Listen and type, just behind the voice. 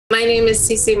My name is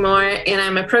Cece Moore, and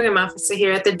I'm a program officer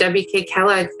here at the W.K.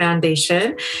 Kellogg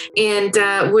Foundation. And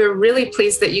we're really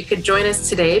pleased that you could join us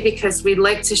today because we'd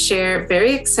like to share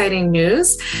very exciting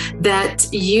news that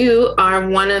you are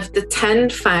one of the 10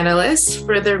 finalists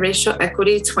for the Racial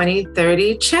Equity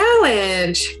 2030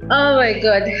 Challenge. Oh my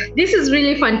God, this is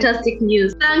really fantastic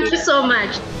news. Thank you so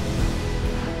much.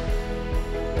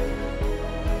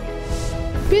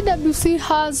 PwC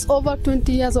has over 20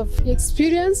 years of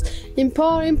experience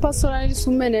empowering pastoralist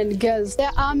women and girls.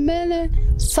 There are many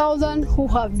thousands who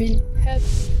have been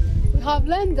helped. We have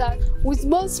learned that with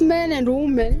both men and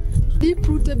women,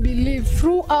 deep-rooted belief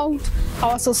throughout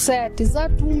our society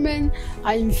that women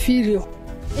are inferior.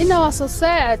 In our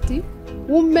society,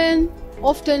 women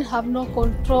often have no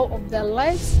control of their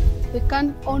lives. They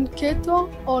can't own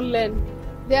cattle or land.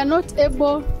 They are not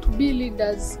able to be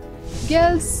leaders.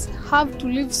 Girls have to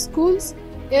leave schools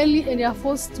early and are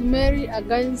forced to marry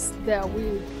against their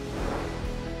will.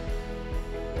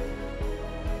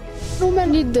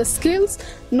 Women need the skills,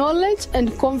 knowledge,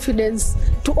 and confidence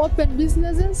to open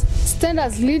businesses, stand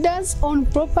as leaders, own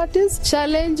properties,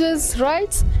 challenges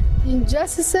rights,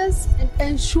 injustices, and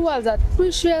ensure that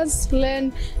precious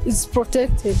land is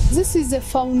protected. This is the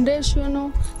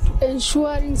foundational to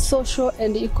ensuring social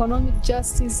and economic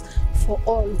justice for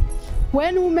all.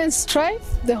 When women strive,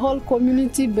 the whole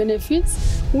community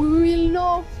benefits. We will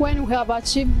know when we have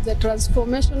achieved the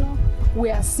transformation we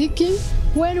are seeking,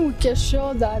 when we can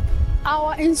show that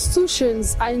our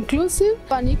institutions are inclusive,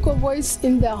 an equal voice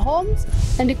in their homes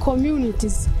and the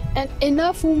communities, and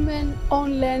enough women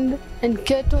own land and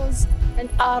cattle and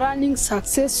are running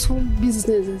successful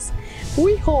businesses.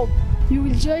 We hope you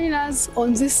will join us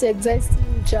on this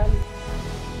exciting journey.